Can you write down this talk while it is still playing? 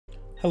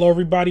Hello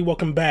everybody,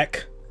 welcome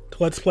back to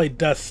Let's Play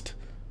Dust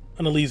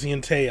on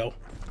Elysian Tail.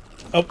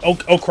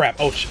 Oh crap,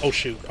 oh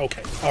shoot,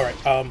 okay,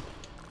 alright,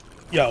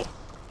 yo,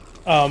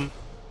 can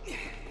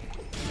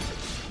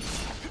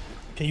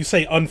you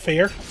say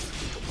unfair?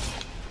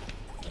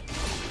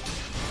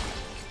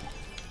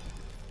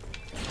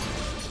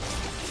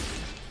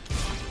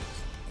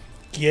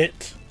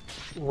 Get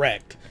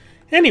wrecked.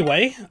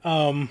 Anyway,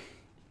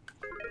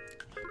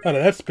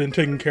 that's been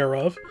taken care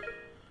of.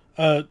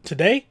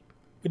 Today,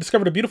 we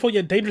discovered a beautiful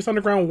yet dangerous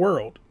underground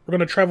world. We're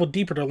going to travel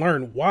deeper to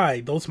learn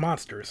why those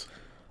monsters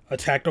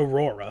attacked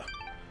Aurora.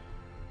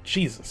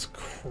 Jesus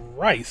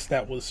Christ,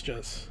 that was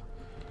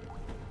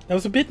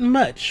a bit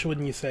much,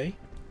 wouldn't you say?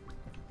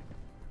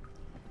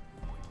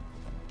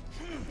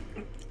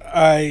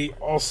 I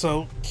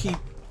also keep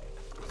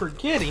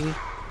forgetting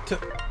to...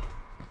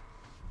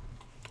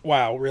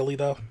 Wow, really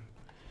though?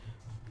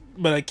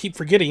 But I keep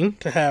forgetting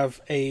to have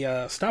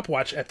a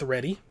stopwatch at the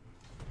ready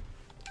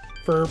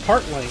for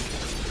part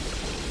length.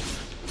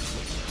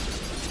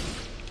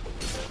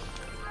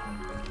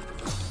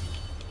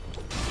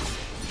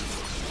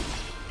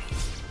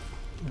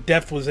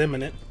 Death was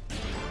imminent.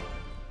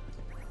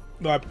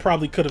 Though I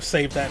probably could have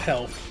saved that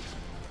health.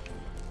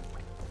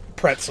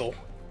 Pretzel.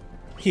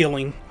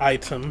 Healing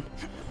item.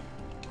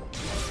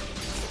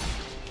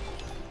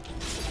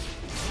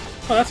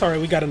 Oh, that's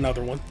alright, we got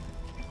another one.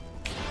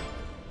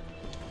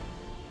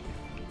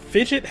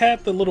 Fidget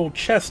had the little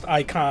chest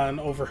icon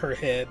over her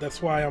head.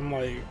 That's why I'm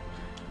like,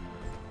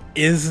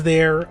 is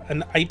there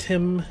an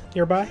item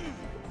nearby?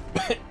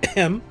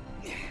 Him.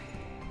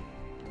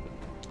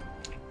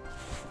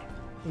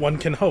 One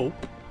can hope.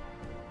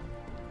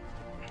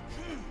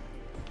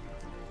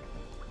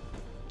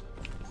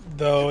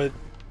 Though it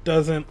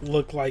doesn't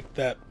look like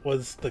that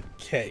was the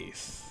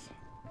case.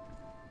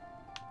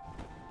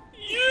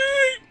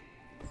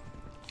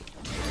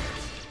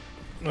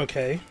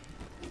 Okay.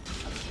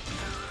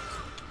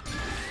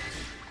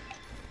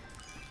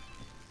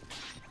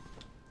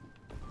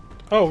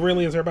 Oh,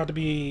 really? Is there about to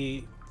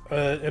be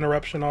an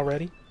interruption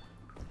already?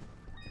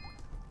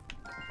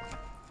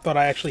 Thought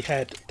I actually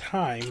had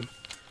time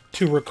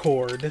to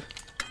record.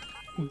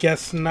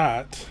 Guess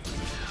not.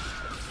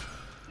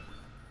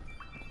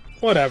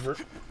 Whatever.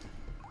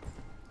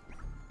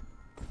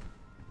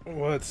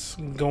 What's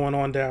going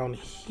on down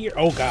here?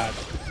 Oh god.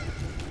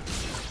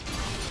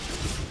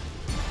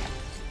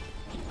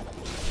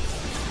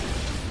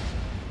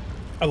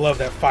 I love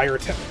that fire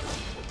attack.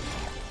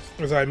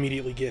 As I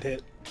immediately get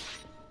hit.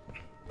 I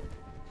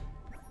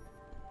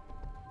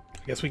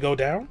guess we go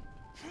down?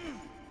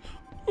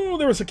 Oh,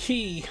 there was a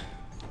key.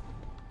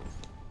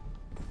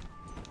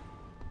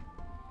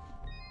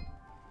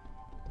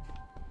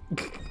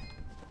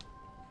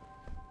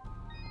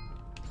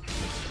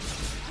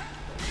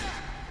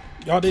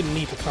 Y'all didn't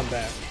need to come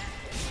back.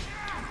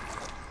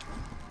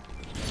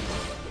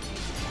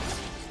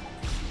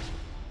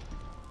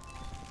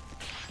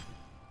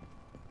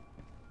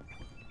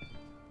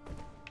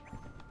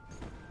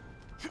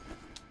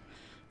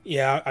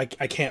 Yeah, I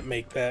can't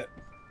make that.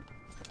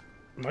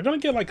 Am I gonna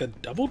get like a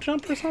double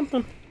jump or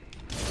something?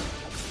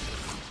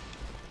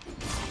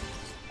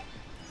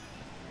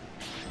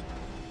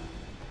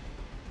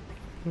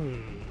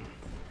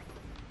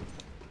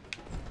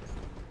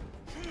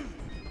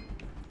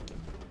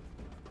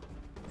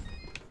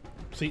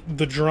 See,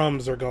 the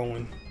drums are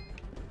going.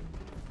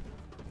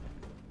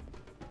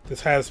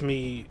 This has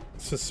me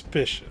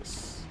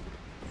suspicious.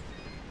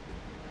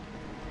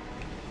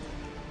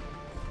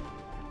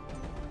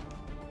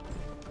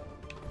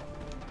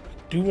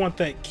 Do want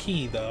that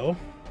key though.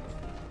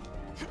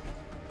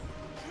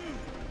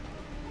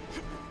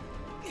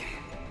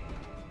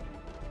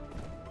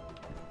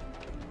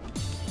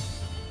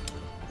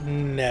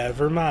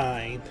 Never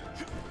mind.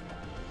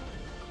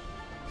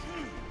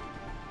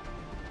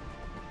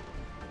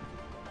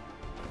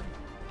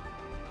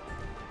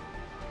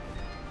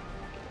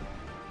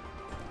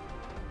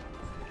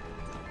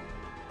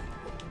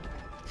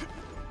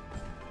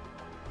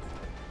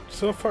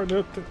 So far,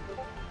 nothing.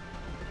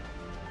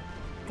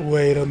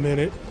 Wait a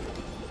minute.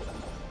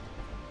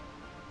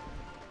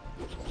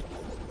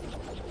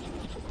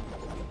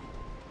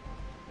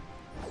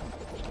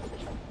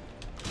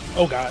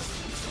 Oh god.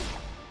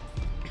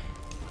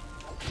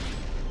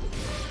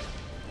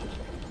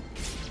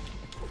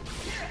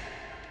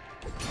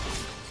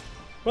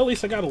 Well, at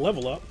least I got a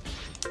level up.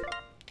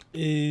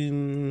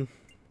 Yeah,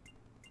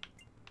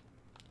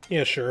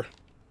 sure.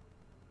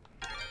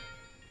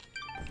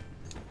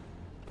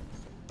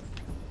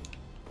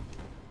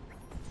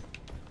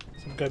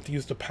 So I've got to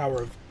use the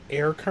power of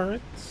air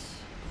currents.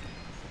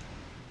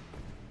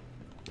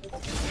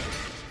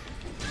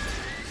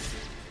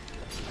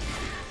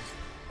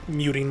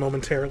 Muting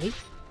momentarily.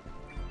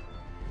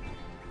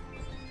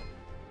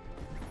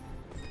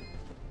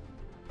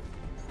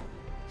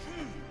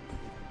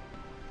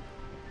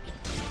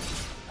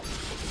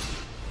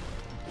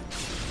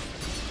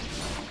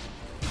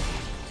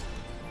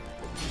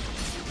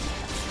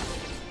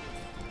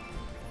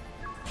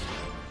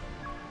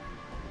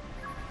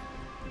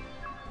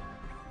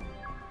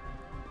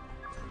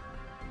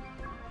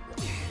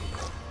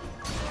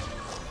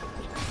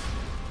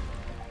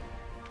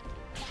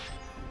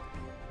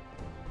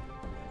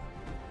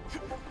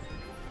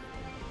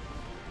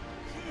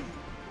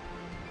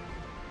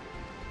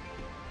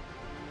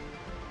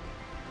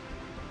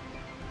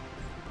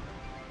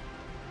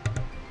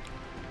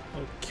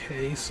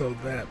 Okay, so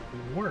that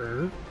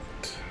worked.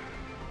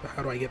 But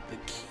how do I get the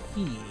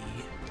key?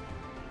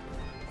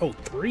 Oh,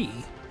 3?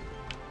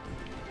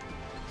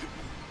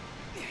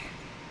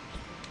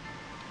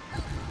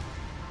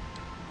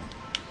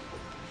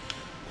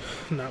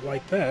 Not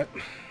like that.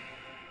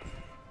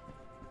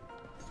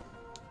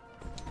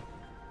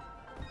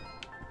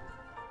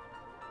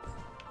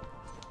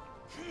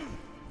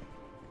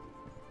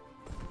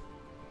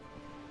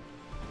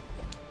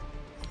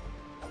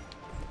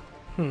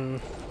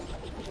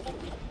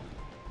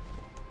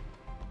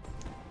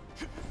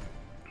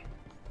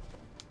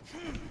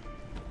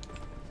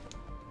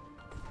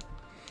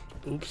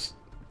 Oops.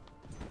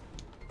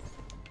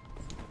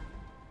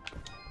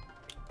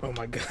 Oh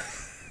my god.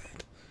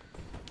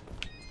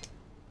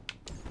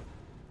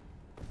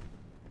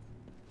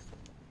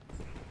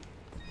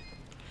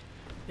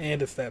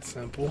 And it's that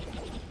simple.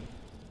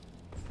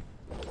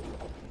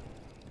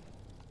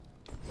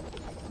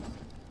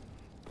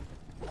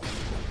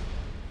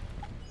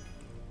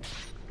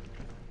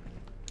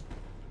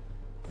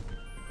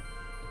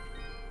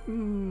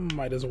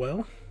 Might as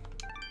well.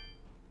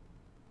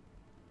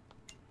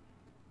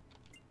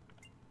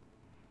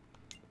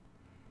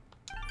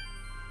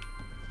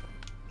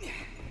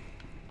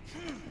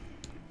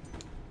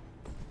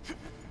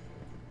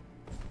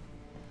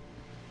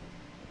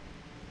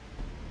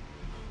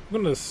 I'm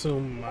gonna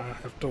assume I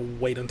have to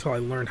wait until I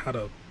learn how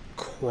to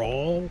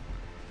crawl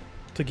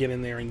to get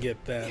in there and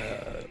get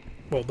that,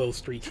 well,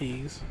 those 3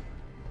 keys.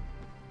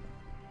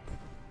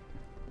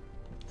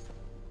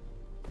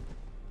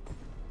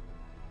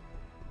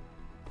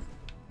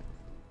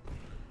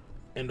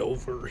 And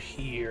over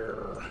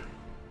here.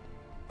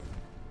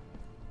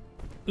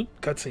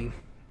 Oop, cutscene.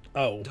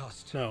 Oh,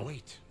 Dust, no.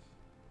 wait.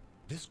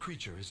 This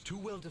creature is too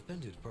well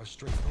defended for a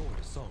straightforward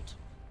assault.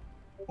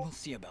 We'll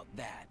see about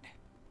that.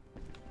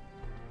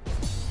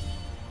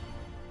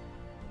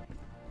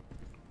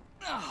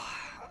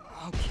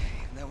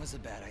 Okay, that was a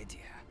bad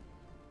idea.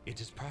 It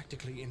is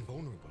practically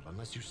invulnerable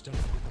unless you stun it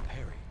with a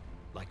parry,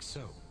 like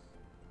so.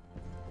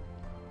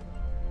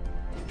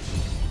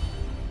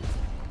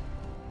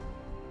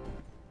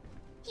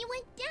 He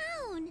went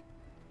down!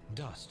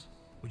 Dust,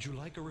 would you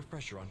like a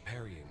refresher on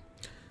parrying?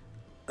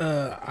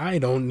 I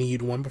don't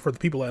need one, but for the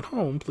people at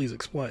home, please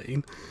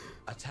explain.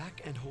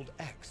 Attack and hold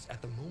X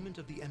at the moment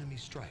of the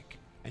enemy's strike,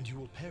 and you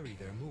will parry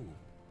their move,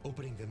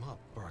 opening them up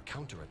for a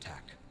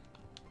counterattack.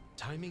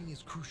 Timing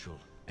is crucial,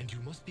 and you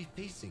must be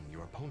facing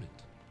your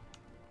opponent.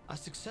 A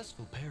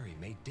successful parry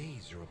may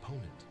daze your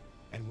opponent,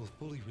 and will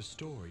fully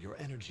restore your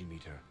energy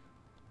meter.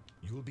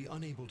 You will be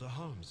unable to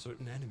harm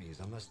certain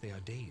enemies unless they are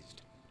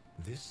dazed.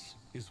 This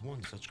is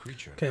one such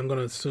creature. Okay, I'm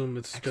gonna assume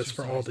it's just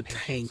for all the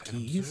Exercise patience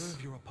and tankies.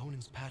 observe your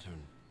opponent's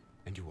pattern,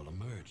 and you will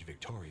emerge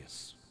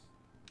victorious.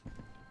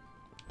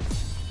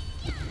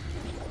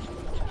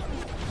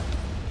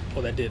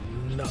 Oh, that did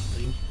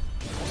nothing.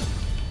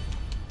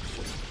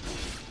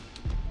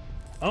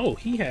 Oh,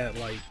 he had,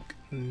 like,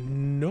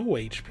 no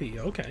HP.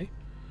 Okay.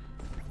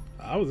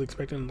 I was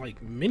expecting,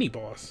 like,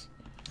 mini-boss.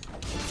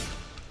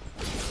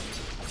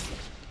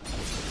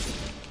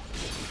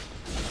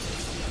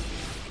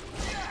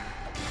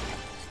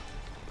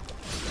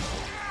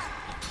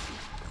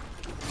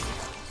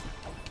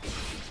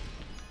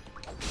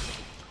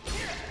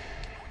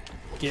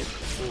 Get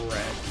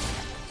wrecked.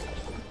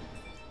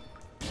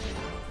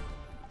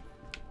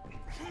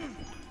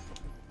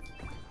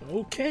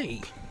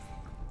 Okay.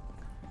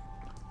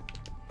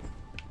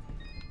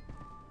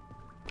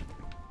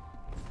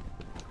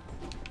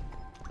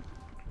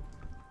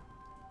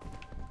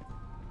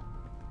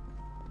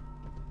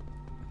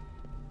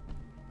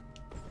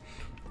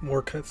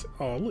 More cuts.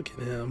 Oh, look at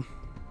him.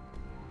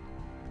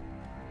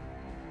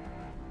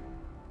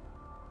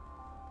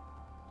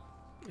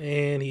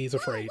 And he's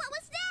afraid. What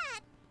was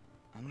that?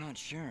 I'm not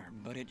sure,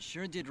 but it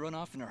sure did run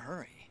off in a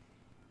hurry.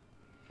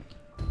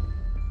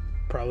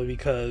 Probably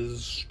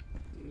because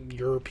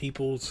your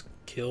peoples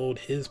killed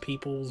his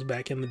peoples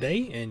back in the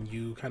day and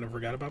you kind of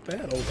forgot about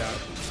that. Oh god.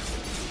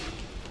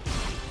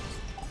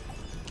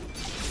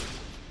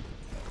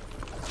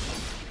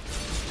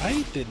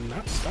 I did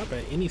not stop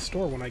at any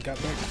store when I got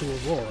back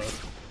to Aurora.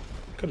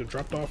 Could have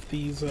dropped off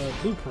these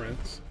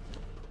blueprints.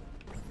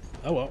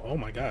 Oh well, oh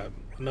my god.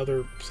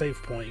 Another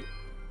save point.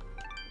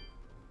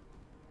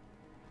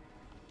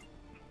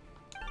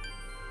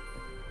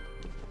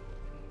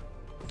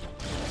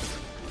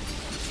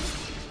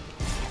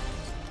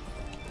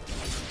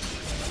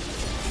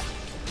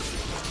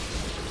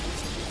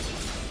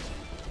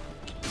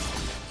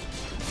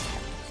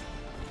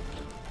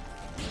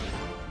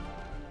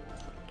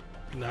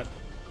 Not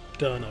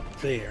done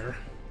up there.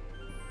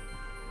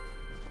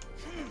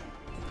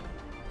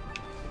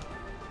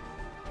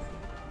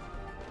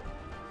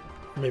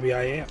 Maybe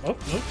I am. Oh,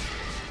 nope.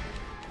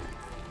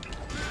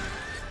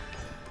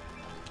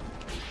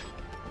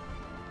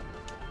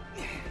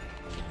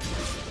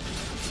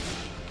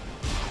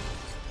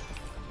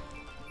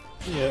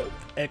 Yeah,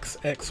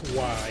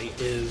 XXY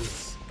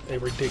is a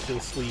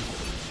ridiculously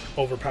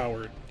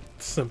overpowered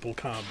simple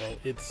combo.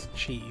 It's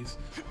cheese.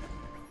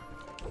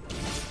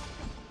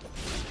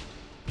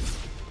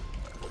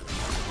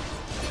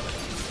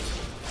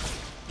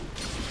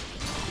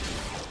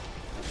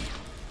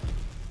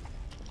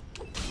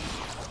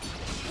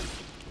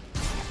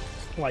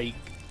 Like,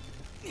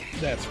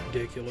 that's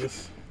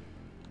ridiculous.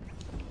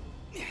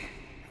 Is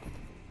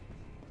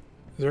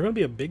there gonna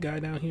be a big guy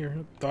down here?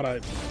 Thought I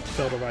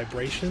felt a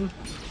vibration.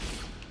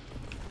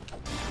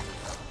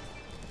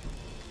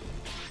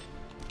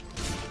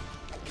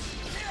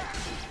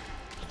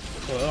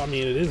 Well, I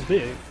mean, it is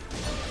big.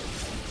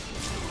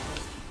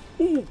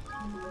 Ooh.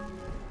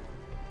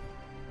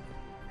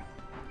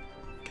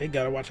 Okay,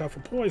 gotta watch out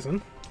for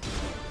poison.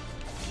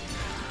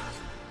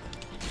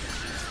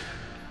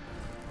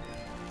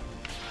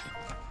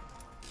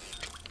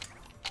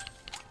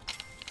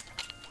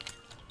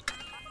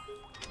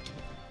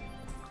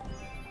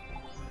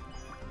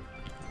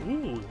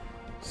 Ooh,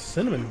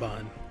 cinnamon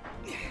bun.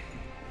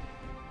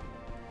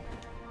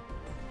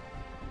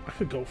 I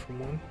could go for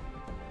one.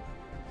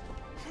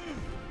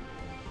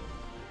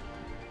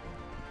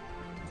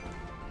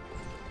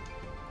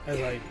 As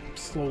I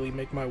slowly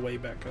make my way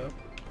back up.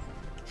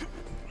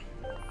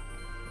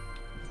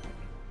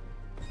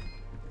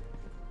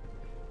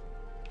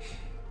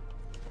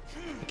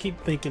 I keep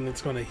thinking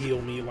it's gonna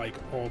heal me like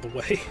all the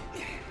way.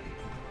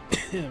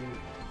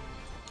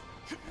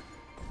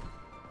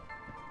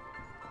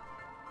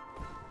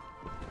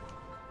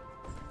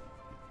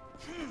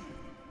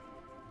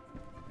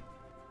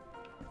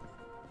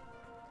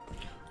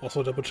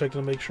 Also double check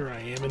to make sure I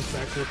am in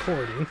fact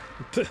recording.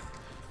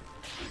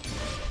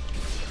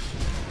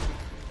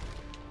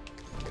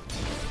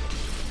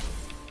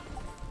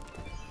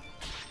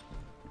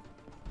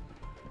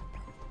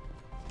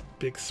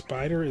 Big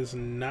spider is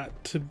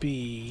not to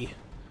be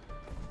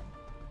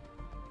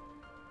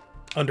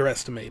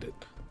underestimated.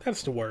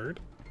 That's the word.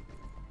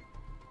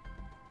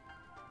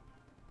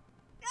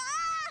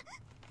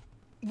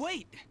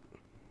 Wait!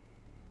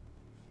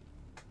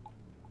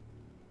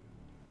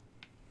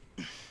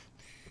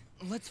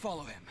 Let's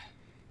follow him.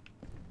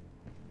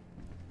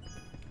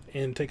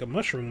 And take a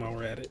mushroom while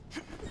we're at it.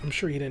 I'm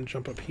sure he didn't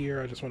jump up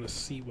here. I just want to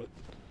see what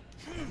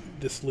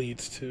this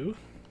leads to.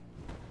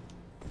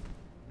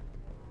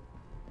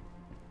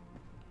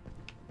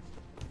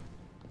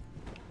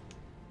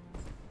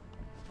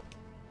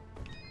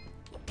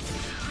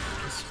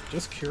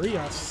 Just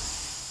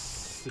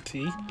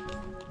curiosity.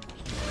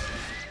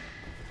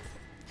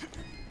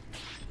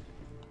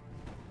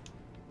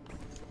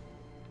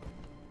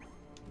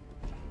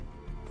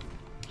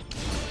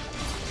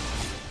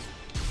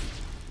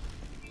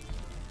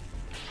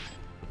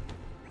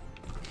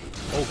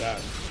 Oh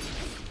god.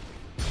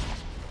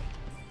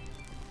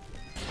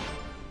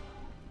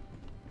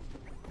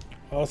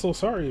 Also,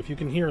 sorry if you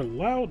can hear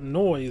loud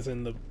noise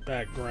in the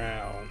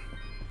background.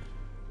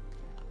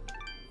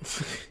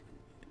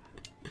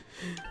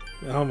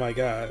 Oh my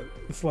god.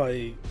 It's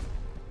like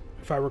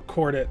if I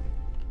record at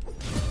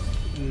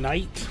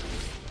night,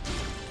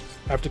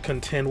 I have to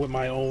contend with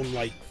my own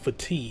like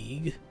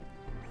fatigue.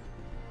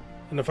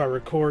 And if I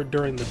record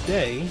during the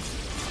day,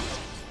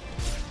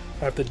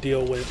 I have to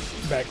deal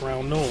with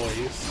background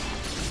noise.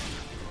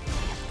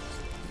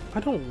 I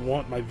don't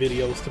want my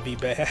videos to be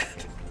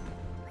bad.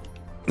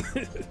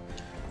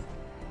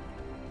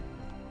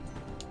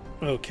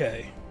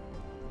 Okay.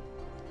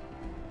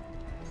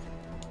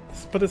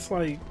 But it's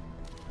like,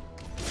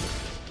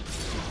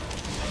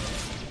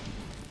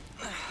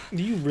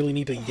 do you really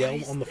need to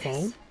yell on the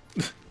phone?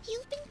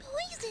 You've been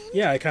poisoned.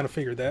 Yeah, I kind of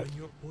figured that. When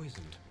you're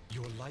poisoned,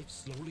 your life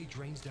slowly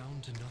drains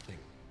down to nothing.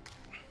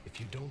 If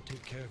you don't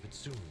take care of it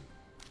soon,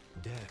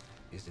 death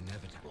is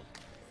inevitable.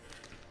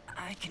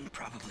 I can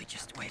probably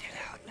just wait it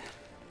out.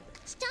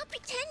 Stop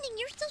pretending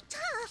you're so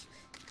tough.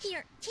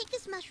 Here, take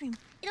this mushroom.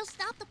 It'll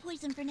stop the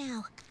poison for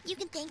now. You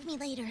can thank me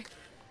later.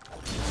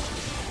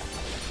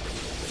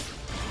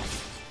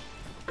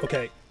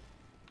 Okay.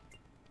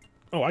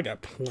 Oh, I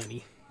got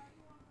plenty.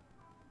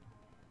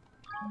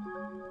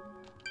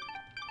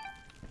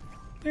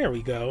 There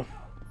we go.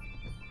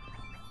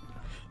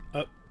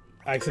 I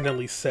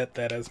accidentally set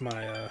that as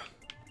my,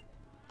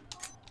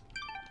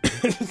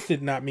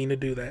 did not mean to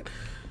do that.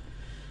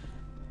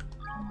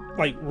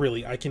 Like,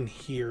 really, I can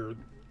hear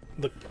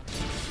the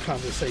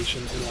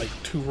conversation in, like,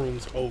 2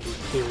 rooms over,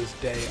 clear as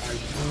day. I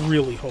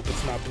really hope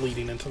it's not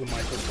bleeding into the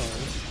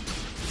microphone.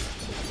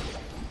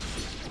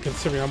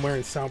 Considering I'm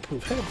wearing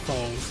soundproof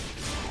headphones,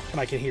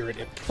 and I can hear it,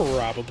 it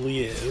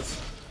probably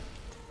is.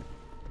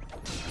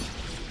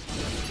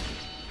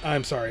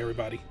 I'm sorry,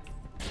 everybody.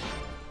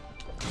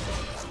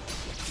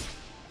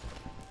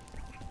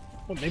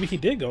 Well, maybe he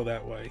did go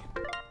that way.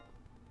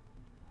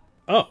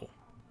 Oh.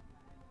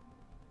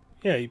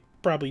 Yeah, he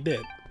probably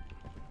did.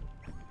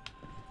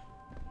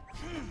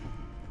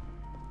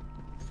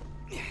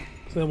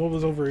 So then what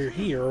was over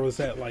here? Or was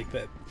that like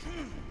that,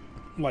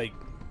 like,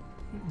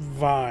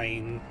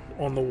 vine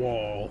on the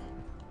wall?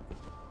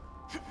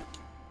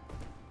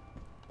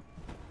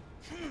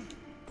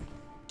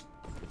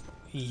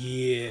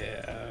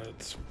 Yeah,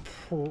 it's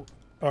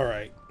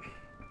alright.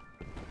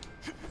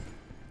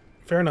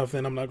 Fair enough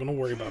then, I'm not gonna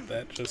worry about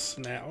that just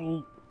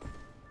now.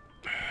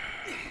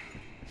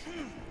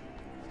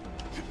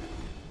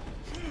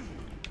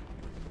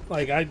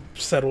 Like, I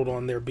settled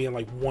on there being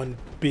like one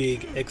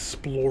big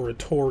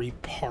exploratory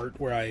part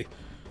where I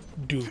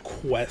do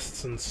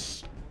quests and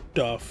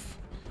stuff.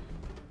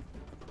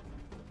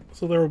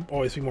 So there will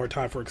always be more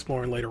time for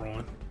exploring later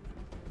on.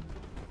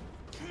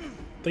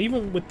 But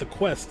even with the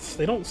quests,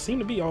 they don't seem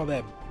to be all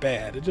that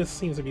bad. It just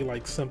seems to be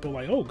like simple,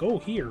 like, oh, go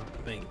here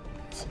things.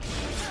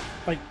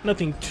 Like,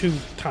 nothing too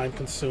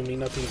time-consuming,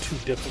 nothing too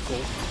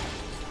difficult.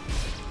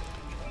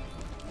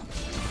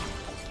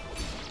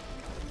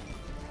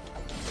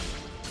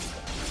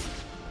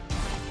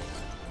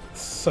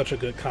 Such a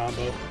good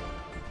combo.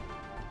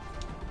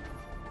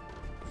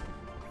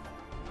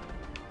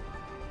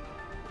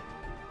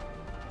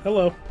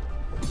 Hello.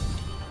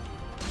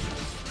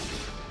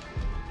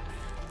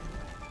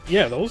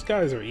 Yeah, those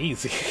guys are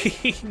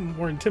easy.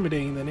 More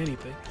intimidating than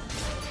anything.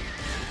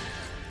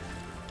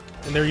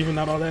 And they're even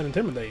not all that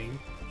intimidating.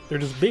 They're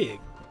just big.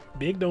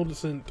 Big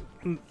doesn't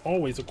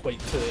always equate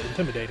to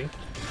intimidating.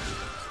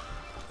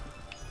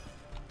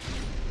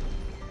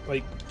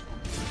 Like,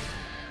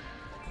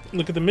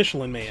 look at the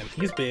Michelin Man.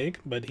 He's big,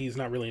 but he's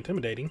not really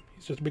intimidating.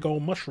 He's just a big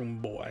old mushroom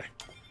boy.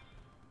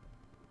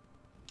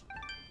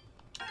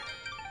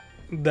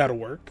 That'll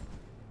work.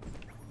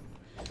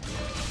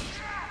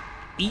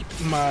 Eat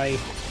my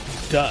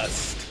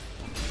dust.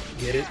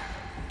 Get it?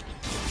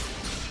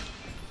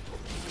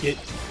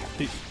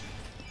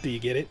 Do you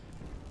get it?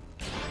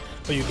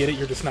 Oh, you get it?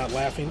 You're just not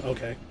laughing?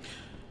 Okay.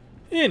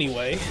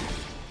 Anyway.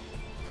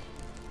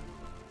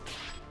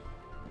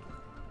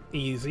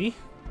 Easy.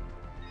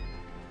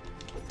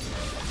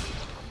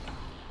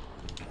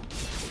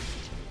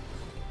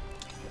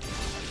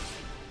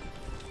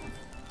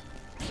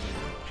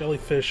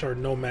 Jellyfish are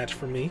no match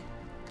for me.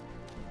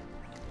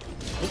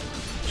 Oh,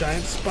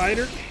 giant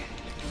spider.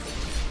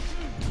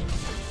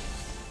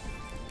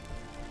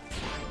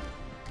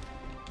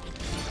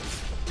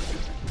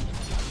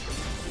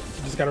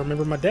 Just gotta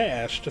remember my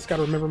dash. Just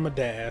gotta remember my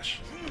dash.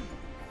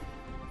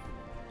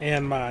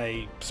 And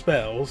my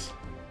spells.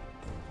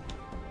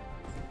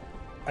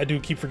 I do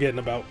keep forgetting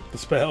about the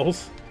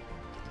spells.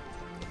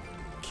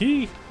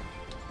 Key.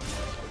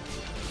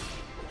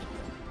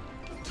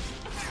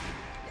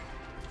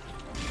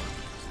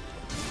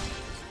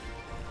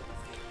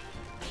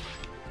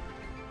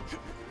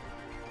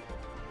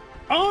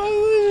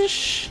 Oh,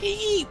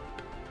 sheep!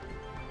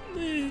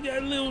 Got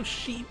a little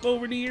sheep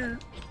over there.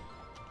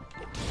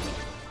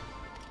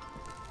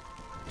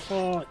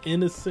 Oh,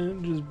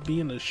 innocent, just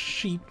being a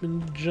sheep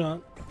and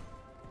junk.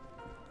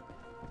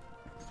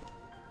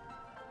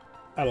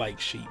 I like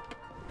sheep.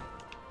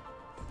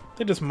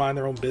 They just mind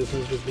their own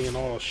business, just being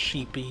all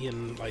sheepy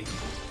and like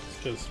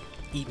just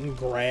eating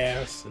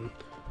grass and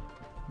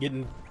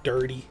getting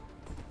dirty.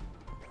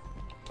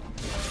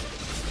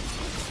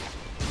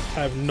 I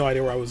have no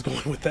idea where I was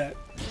going with that.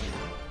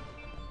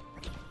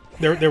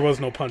 There was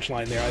no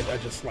punchline there. I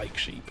just like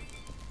sheep.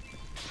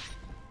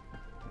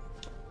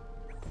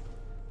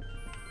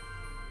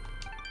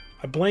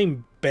 I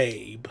blame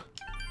Babe.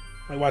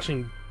 Like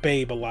watching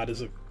Babe a lot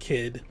as a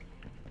kid.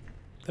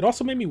 It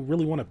also made me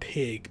really want a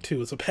pig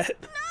too as a pet.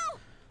 No!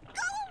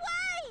 Go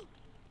away!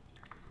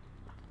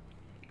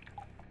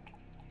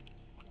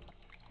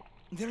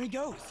 There he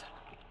goes.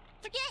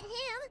 Forget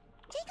him.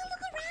 Take a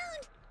look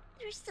around.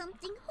 There's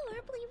something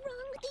horribly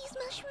wrong with these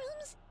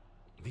mushrooms.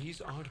 These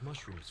aren't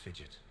mushrooms,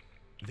 Fidget.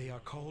 They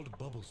are called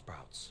bubble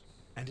sprouts,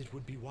 and it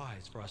would be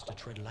wise for us to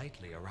tread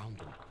lightly around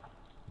them.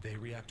 They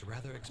react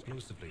rather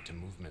explosively to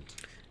movement.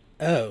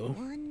 Oh.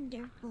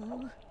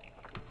 Wonderful.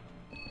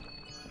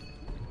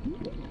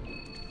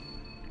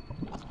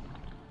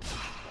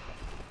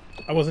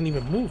 I wasn't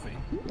even moving.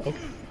 Oh,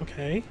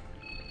 okay.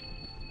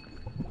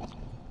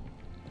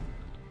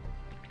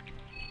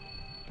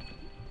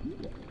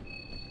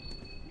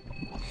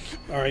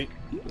 Alright,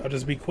 I'll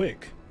just be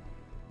quick.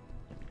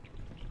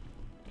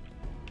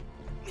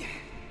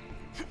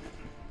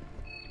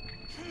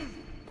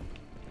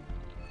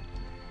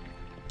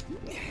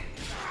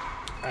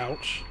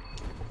 Ouch.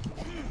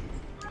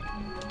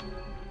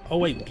 Oh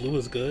wait, blue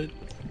is good?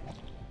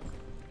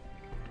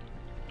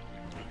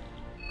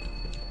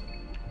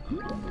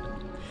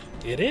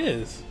 It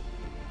is.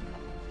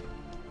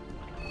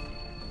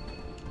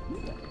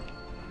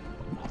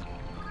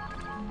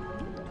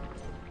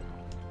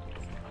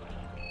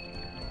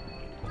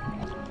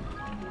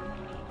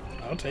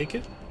 I'll take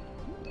it.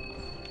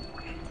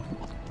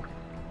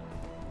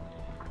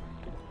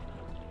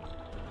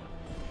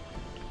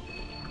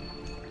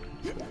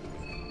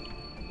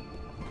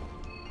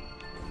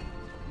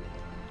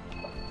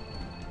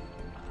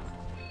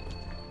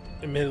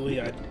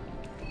 Admittedly, I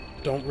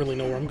don't really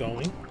know where I'm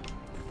going.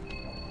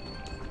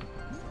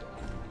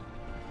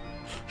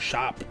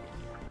 Shop.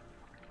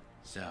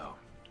 So,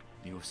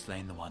 you have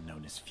slain the one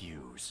known as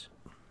Fuse.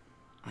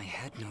 I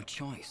had no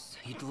choice.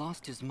 He'd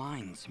lost his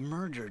minds,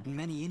 murdered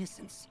many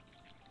innocents.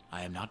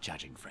 I am not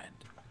judging, friend.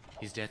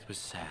 His death was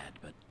sad,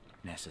 but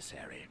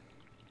necessary.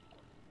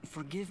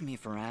 Forgive me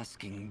for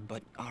asking,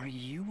 but are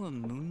you a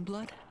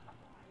Moonblood?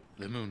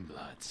 The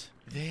Moonbloods.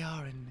 They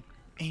are an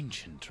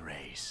ancient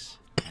race,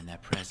 and their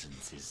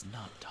presence is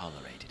not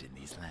tolerated in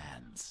these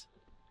lands.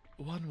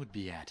 One would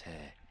be at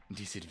a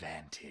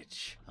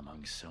disadvantage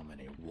among so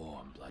many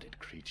warm-blooded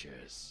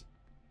creatures.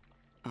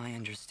 I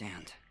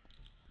understand.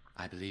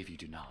 I believe you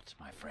do not,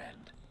 my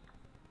friend.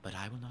 But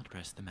I will not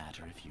press the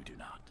matter if you do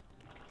not.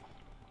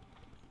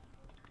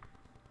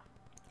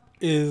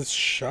 Is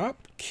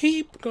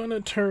Shopkeep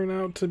gonna turn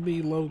out to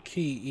be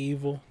low-key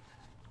evil?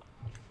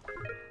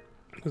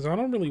 Because I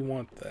don't really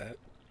want that.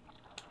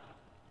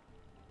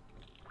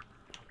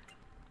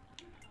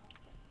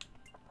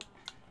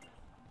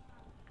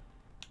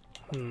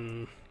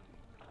 Hmm.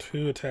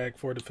 2 attack,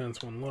 4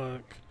 defense, 1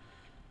 luck.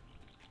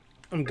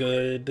 I'm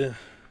good.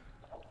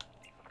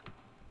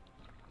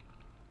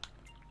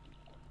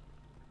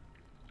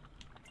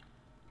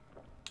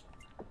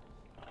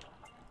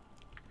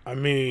 I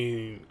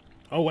mean...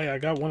 Oh wait, I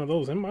got one of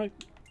those in my...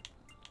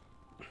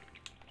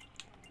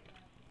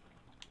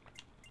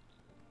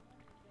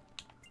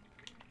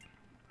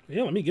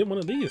 Yeah, let me get one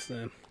of these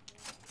then.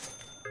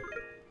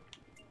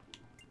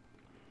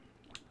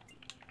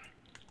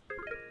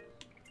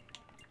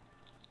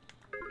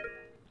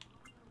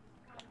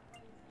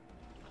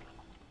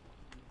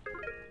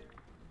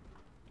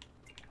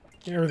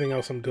 Everything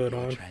else I'm good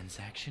Your on.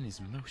 transaction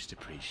is most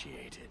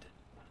appreciated.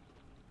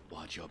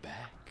 Watch your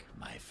back,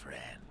 my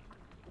friend.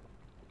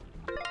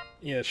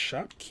 Yeah,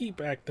 Shopkeep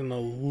acting a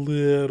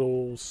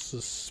little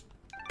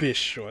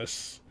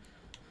suspicious.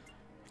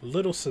 A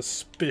little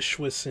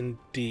suspicious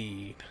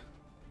indeed.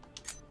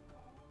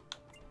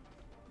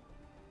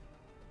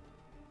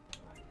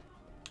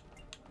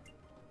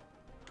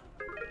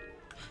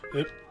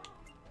 Oop.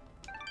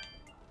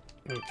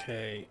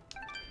 Okay.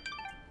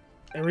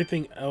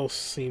 Everything else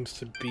seems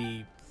to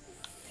be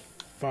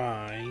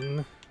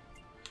fine.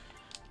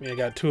 I mean, I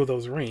got 2 of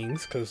those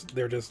rings because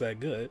they're just that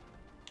good.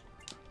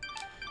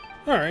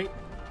 Alright,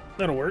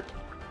 that'll work.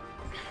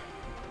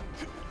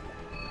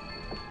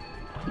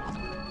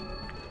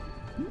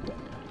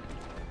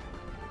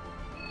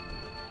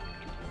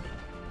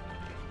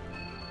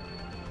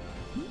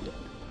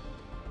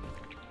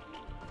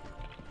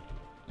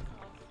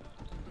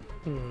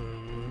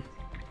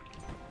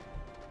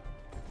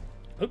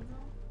 Oop.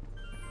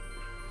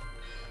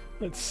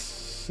 Let's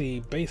see,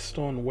 based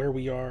on where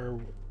we are,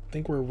 I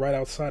think we're right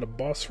outside of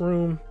boss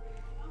room.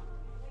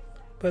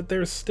 But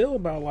there's still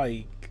about,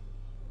 like,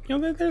 you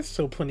know, there's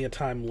still plenty of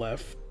time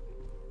left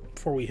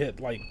before we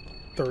hit, like,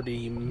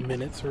 30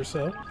 minutes or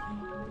so.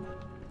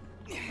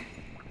 I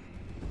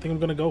think I'm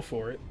gonna go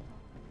for it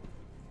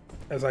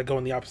as I go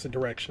in the opposite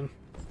direction.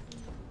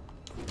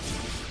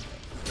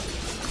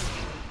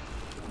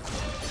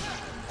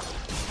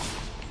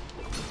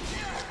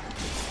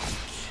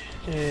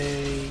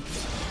 Okay.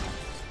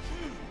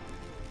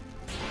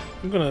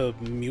 I'm gonna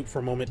mute for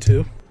a moment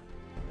too.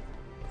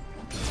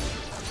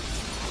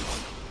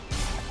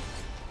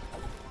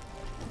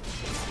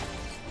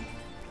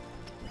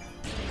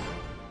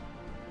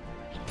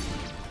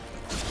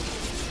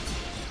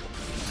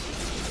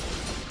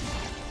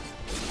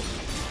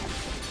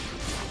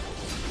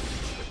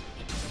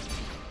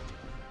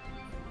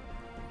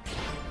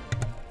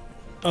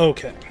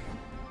 Okay.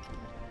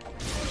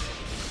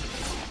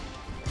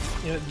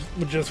 Yeah,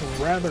 would just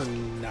rather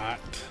not.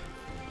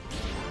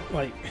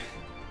 Like,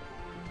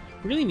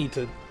 really need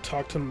to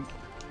talk to,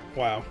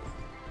 wow,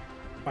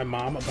 my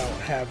mom about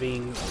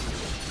having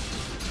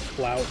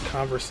loud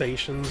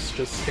conversations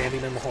just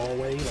standing in the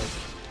hallway. Like,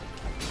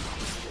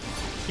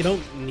 you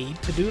don't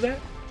need to do that.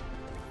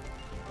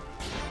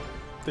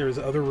 There's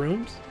other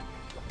rooms.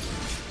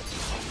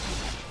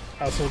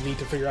 I also need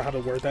to figure out how to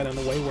word that in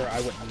a way where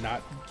I would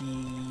not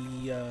be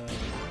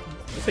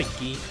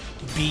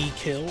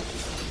killed.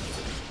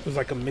 It was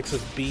like a mix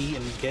of be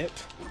and get.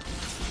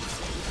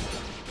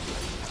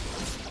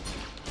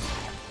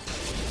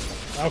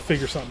 I'll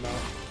figure something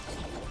out.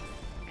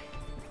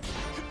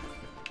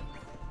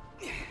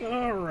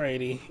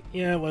 Alrighty.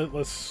 Yeah,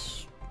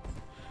 let's...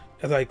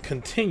 As I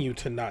continue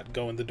to not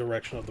go in the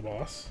direction of the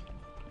boss.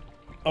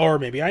 Or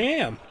maybe I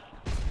am.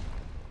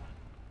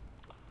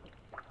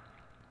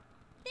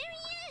 There he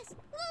is!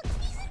 Look,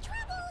 he's in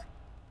trouble!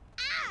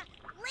 Ah!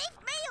 Leave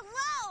me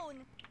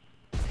alone!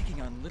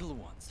 Picking on little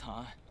ones,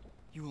 huh?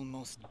 You will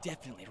most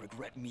definitely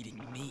regret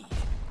meeting me.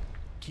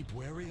 Keep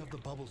wary of the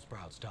bubble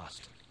sprouts,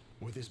 Dust.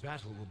 Or this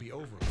battle will be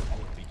over before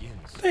it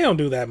begins. They don't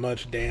do that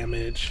much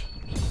damage.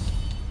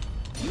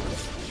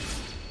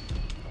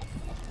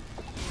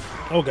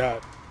 Oh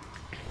god.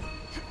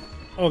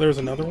 Oh, there's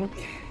another one?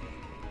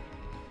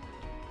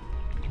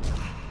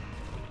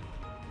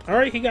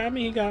 Alright, he got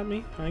me, I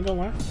ain't gonna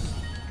lie.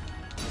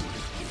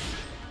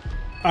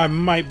 I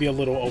might be a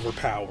little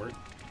overpowered.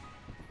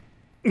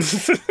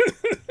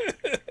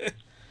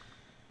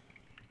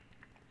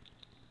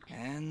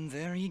 And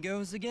there he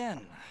goes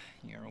again.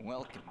 You're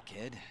welcome,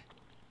 kid.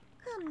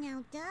 Come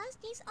now, Dust.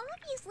 He's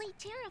obviously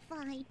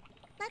terrified.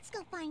 Let's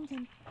go find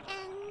him.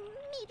 And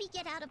maybe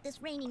get out of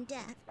this raining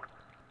death.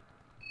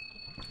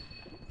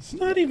 It's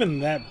not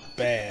even that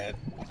bad.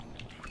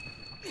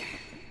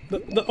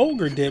 The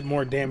ogre did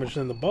more damage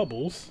than the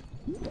bubbles.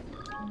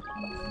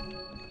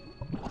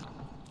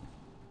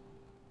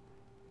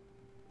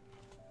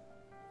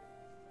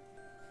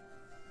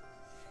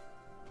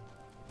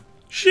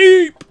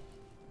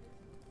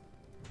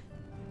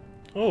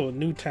 Oh,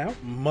 new town?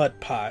 Mud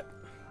Pot.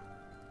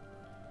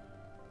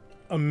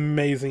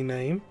 Amazing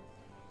name.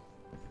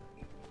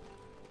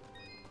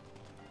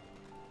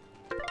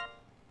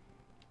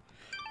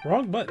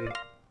 Wrong button.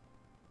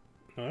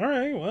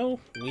 Alright, well,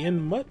 we in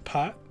Mud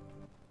Pot.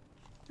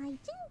 I didn't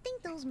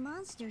think those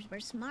monsters were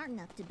smart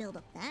enough to build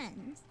a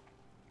fence.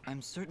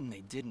 I'm certain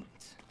they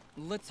didn't.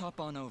 Let's hop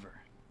on over.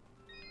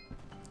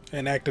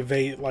 And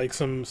activate, like,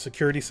 some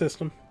security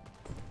system.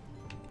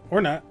 Or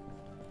not.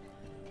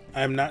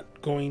 I'm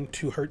not going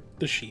to hurt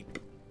the sheep.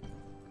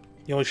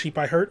 The only sheep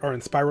I hurt are in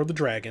Spyro the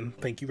Dragon.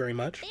 Thank you very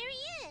much. There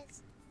he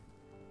is!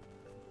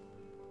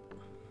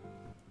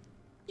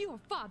 Your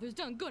father's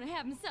done gonna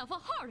have himself a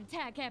heart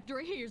attack after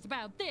he hears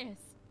about this.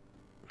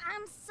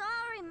 I'm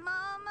sorry,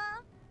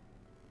 Mama.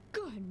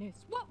 Goodness,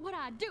 what would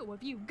I do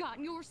if you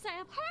gotten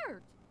yourself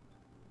hurt?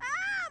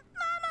 Ah!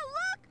 Mama,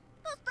 look!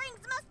 Those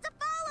things must have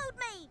followed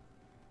me!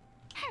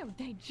 How'd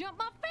they jump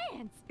my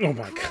fence? Oh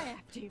my god.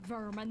 Crafty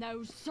vermin,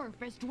 those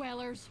surface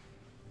dwellers.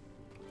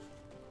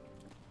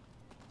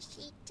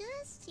 She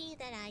does see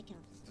that I can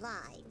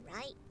fly,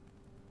 right?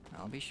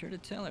 I'll be sure to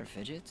tell her,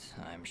 Fidget.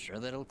 I'm sure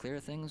that'll clear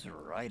things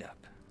right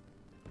up.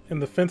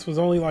 And the fence was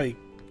only like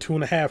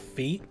 2.5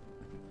 feet.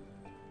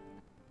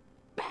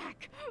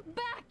 Back!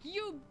 Back,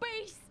 you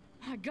beast!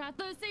 I got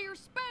this here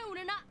spoon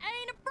and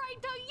I ain't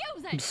afraid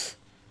to use it!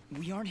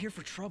 We aren't here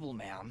for trouble,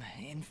 ma'am.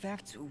 In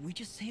fact, we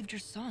just saved your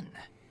son.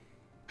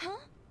 Huh?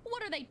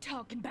 What are they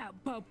talking about,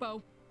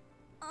 Bopo?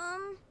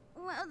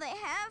 Well, they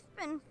have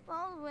been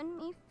following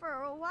me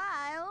for a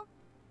while.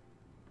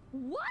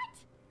 What?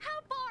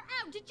 How far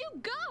out did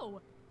you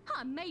go?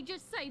 I may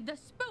just save the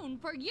spoon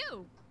for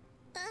you.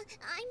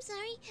 I'm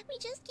sorry. We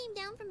just came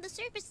down from the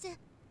surface to...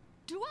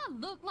 Do I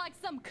look like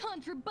some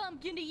country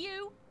bumpkin to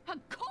you?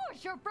 Of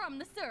course you're from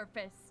the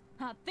surface.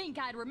 I think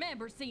I'd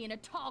remember seeing a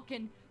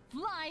talking,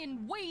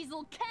 flying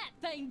weasel cat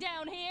thing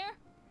down here.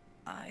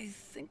 I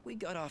think we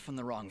got off on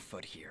the wrong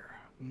foot here.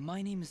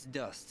 My name is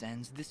Dust,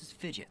 and this is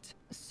Fidget.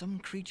 Some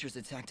creatures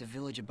attacked a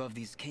village above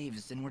these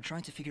caves, and we're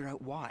trying to figure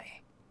out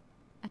why.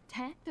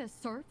 Attacked a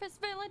surface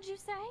village, you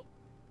say?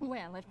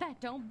 Well, if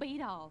that don't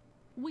beat all.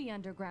 We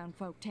underground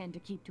folk tend to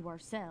keep to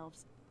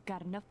ourselves.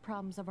 Got enough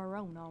problems of our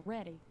own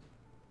already.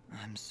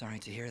 I'm sorry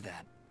to hear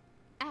that.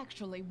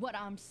 Actually, what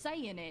I'm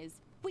saying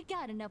is, we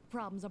got enough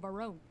problems of our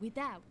own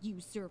without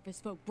you surface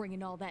folk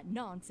bringing all that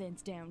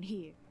nonsense down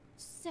here.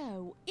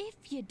 So, if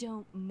you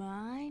don't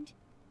mind...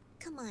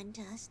 Come on,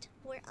 Dust.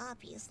 We're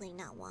obviously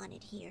not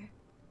wanted here.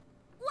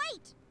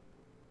 Wait!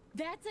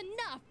 That's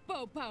enough,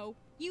 Bopo!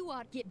 You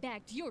ought to get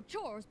back to your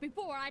chores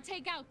before I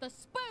take out the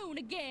spoon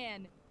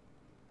again!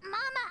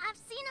 Mama, I've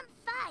seen them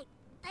fight.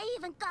 They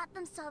even got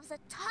themselves a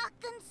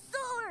talking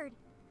sword.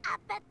 I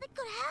bet they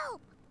could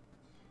help.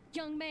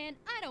 Young man,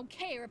 I don't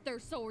care if their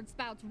sword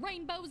spouts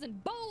rainbows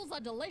and bowls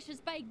of delicious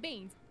baked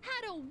beans.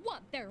 I don't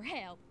want their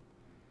help.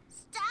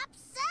 Stop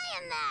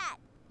saying that!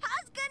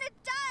 How's gonna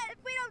die if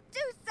we don't do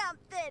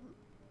something?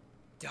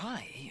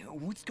 Die?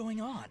 What's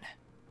going on?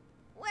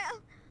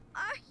 Well,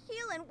 our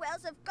healing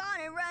wells have gone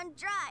and run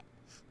dry.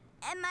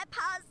 And my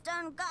pa's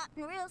done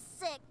gotten real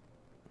sick.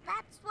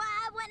 That's why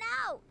I went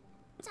out.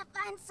 To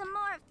find some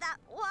more of that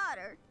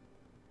water.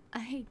 I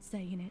hate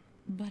saying it,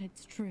 but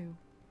it's true.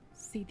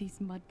 See these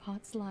mud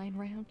pots lying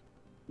around?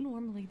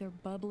 Normally they're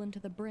bubbling to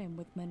the brim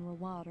with mineral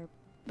water,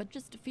 but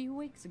just a few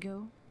weeks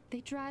ago,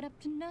 they dried up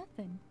to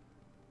nothing.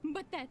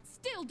 But that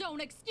still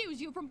don't excuse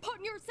you from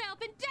putting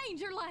yourself in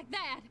danger like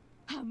that!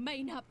 I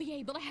may not be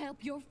able to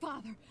help your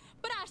father,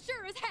 but I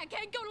sure as heck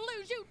ain't gonna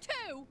lose you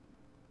too!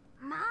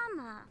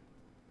 Mama.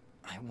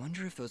 I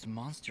wonder if those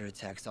monster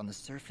attacks on the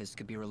surface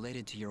could be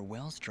related to your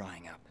wells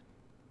drying up.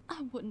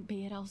 I wouldn't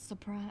be at all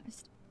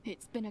surprised.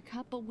 It's been a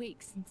couple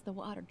weeks since the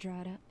water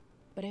dried up,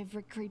 but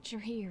every creature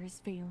here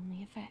is feeling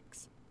the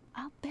effects.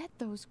 I'll bet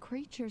those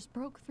creatures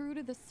broke through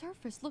to the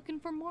surface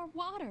looking for more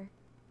water.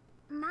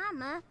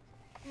 Mama,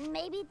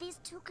 maybe these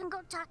two can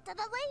go talk to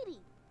the lady.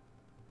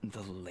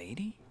 The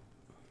lady?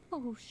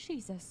 Oh,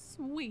 she's a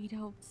sweet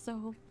old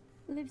soul.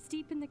 Lives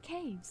deep in the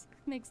caves,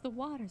 makes the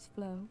waters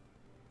flow.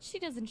 She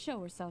doesn't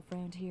show herself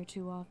around here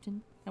too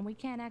often, and we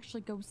can't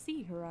actually go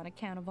see her on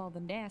account of all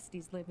the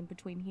nasties living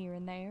between here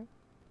and there.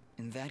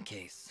 In that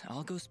case,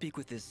 I'll go speak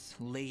with this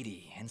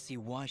lady and see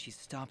why she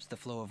stops the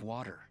flow of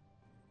water.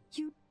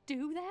 You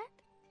do that?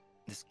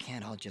 This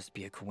can't all just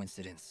be a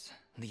coincidence.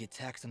 The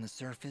attacks on the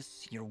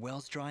surface, your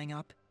wells drying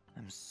up.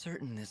 I'm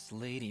certain this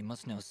lady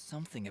must know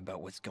something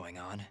about what's going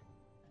on.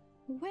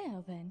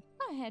 Well then,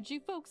 I had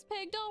you folks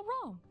pegged all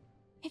wrong.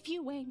 If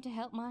you aim to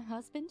help my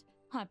husband,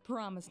 I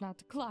promise not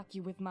to clock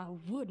you with my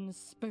wooden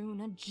spoon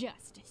of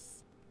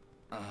justice.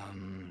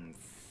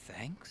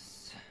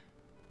 Thanks?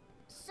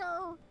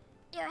 So,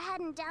 you're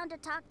heading down to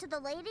talk to the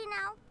lady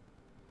now?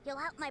 You'll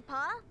help my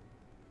pa?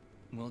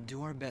 We'll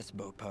do our best,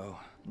 Bopo.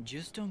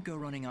 Just don't go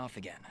running off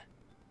again.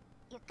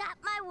 You got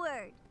my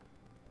word.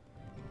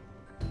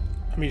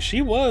 I mean,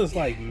 she was,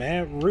 like,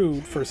 mad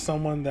rude for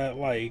someone that,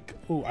 like,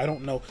 ooh, I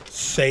don't know,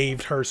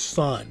 saved her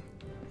son.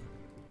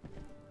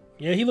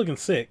 Yeah, he looking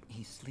sick.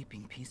 He's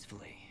sleeping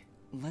peacefully.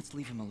 Let's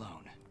leave him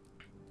alone.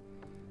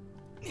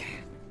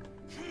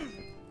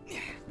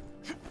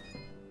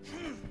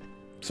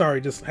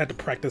 Sorry, just had to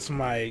practice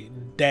my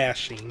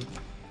dashing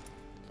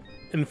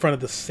in front of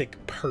the sick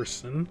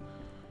person.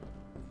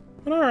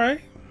 But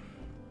alright.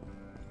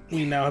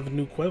 We now have a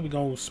new quest. We're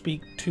going to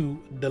speak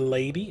to the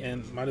lady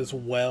and might as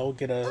well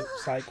get a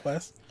side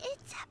quest.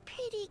 It's a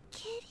pretty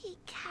kitty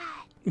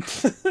cat.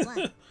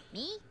 What?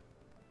 Me?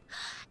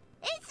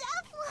 It's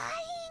a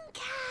flying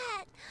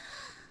cat.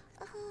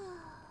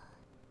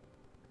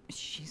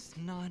 She's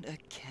not a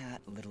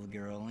cat, little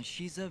girl.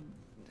 She's a...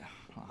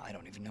 I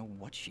don't even know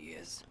what she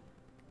is.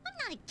 I'm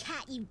not a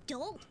cat, you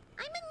dolt.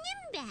 I'm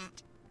a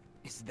nimbat.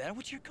 Is that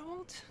what you're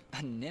called? A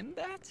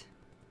nimbat?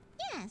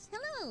 Yes,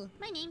 hello.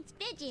 My name's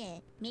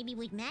Fidget. Maybe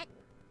we've met?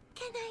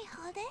 Can I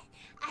hold it?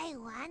 I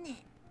want it.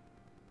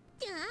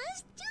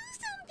 Just do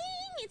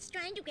something. It's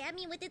trying to grab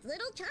me with its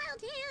little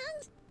child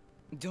hands.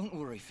 Don't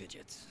worry,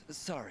 Fidget.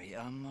 Sorry,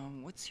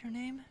 what's your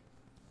name?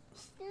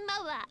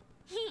 Smoba.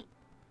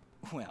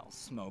 Well,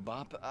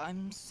 Smobop,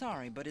 I'm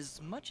sorry, but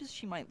as much as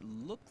she might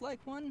look like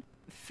one,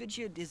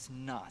 Fidget is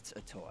not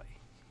a toy.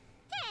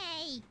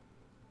 Hey!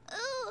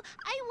 Ooh,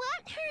 I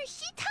want her.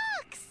 She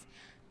talks.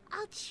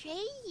 I'll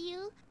trade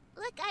you.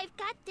 Look, I've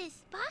got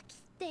this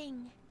box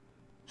thing.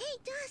 Hey,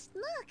 Dust,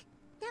 look.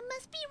 That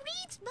must be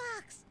Reed's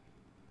box.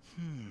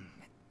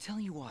 Tell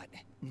you what,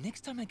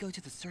 next time I go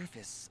to the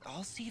surface,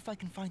 I'll see if I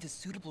can find a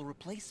suitable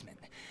replacement.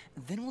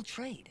 Then we'll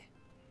trade.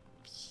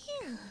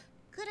 Phew.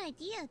 Good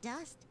idea,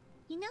 Dust.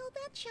 You know,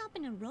 that shop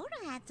in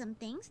Aurora had some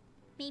things.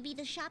 Maybe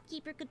the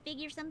shopkeeper could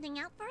figure something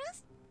out for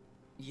us?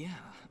 Yeah,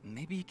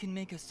 maybe you can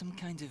make us some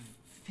kind of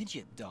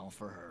fidget doll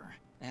for her.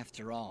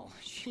 After all,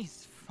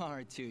 she's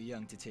far too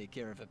young to take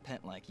care of a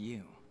pet like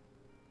you.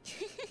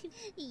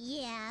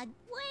 Yeah,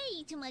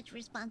 way too much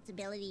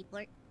responsibility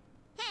for...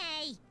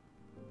 Hey!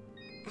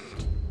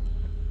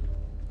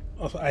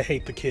 Also, I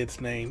hate the kid's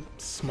name.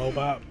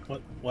 Smobop?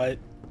 What?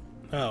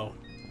 Oh.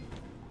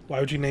 Why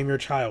would you name your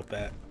child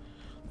that?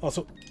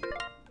 Also,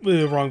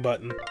 wrong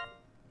button.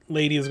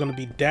 Lady is going to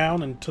be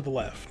down and to the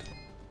left.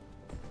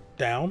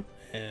 Down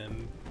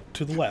and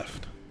to the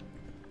left.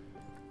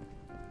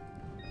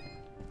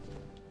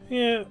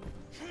 Yeah.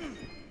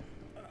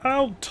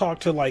 I'll talk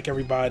to, like,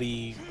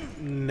 everybody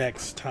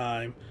next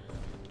time.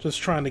 Just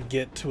trying to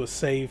get to a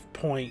save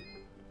point.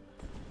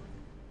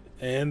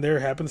 And there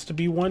happens to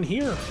be one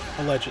here,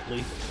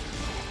 allegedly.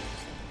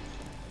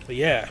 But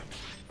yeah.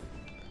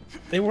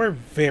 They were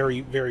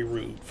very, very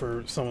rude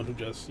for someone who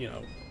just, you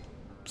know,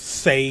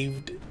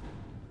 saved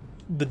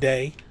the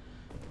day.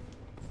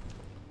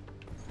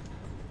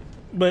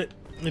 But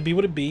it be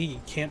what it be.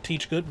 You can't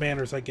teach good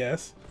manners, I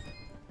guess.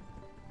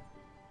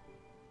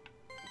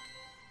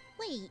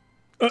 Wait,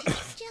 did you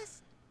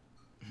just...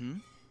 Hmm?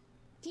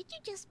 Did you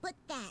just put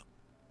that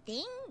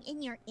thing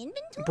in your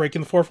inventory?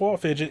 Breaking the fourth wall,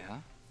 Fidget. Yeah?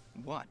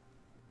 What?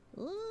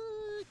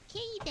 Okay,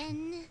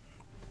 then.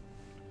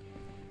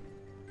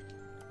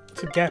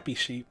 It's a gappy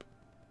sheep.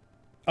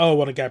 Oh,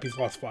 one of Gappy's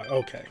lost fly.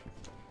 Okay.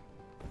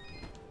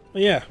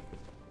 Well, yeah.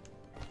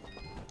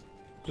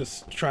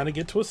 Just trying to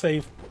get to a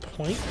save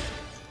point.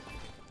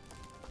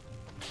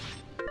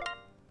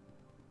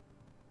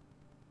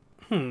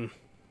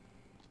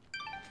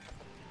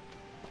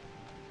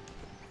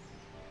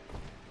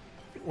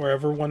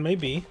 Wherever one may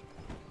be.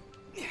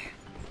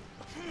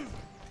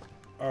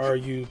 Are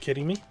you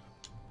kidding me?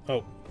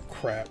 Oh,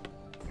 crap.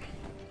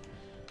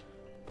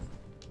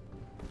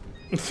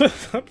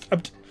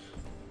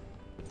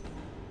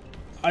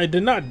 I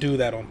did not do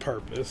that on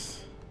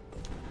purpose.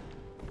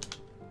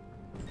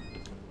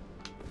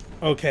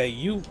 Okay,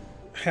 you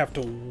have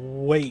to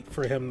wait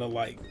for him to,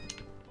 like...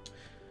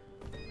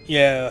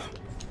 Yeah.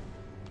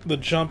 The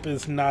jump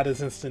is not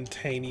as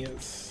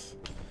instantaneous.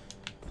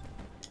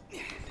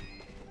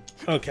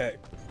 Okay.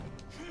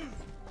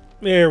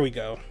 There we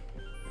go.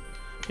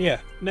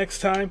 Yeah, next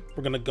time,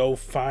 we're gonna go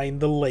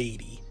find the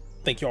lady.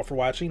 Thank you all for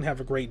watching.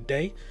 Have a great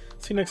day.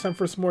 See you next time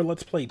for some more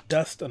Let's Play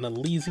Dust on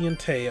Elysian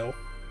Tail.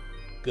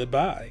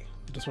 Goodbye.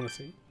 Just want to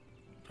see.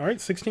 Alright,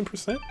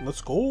 16%.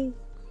 Let's go.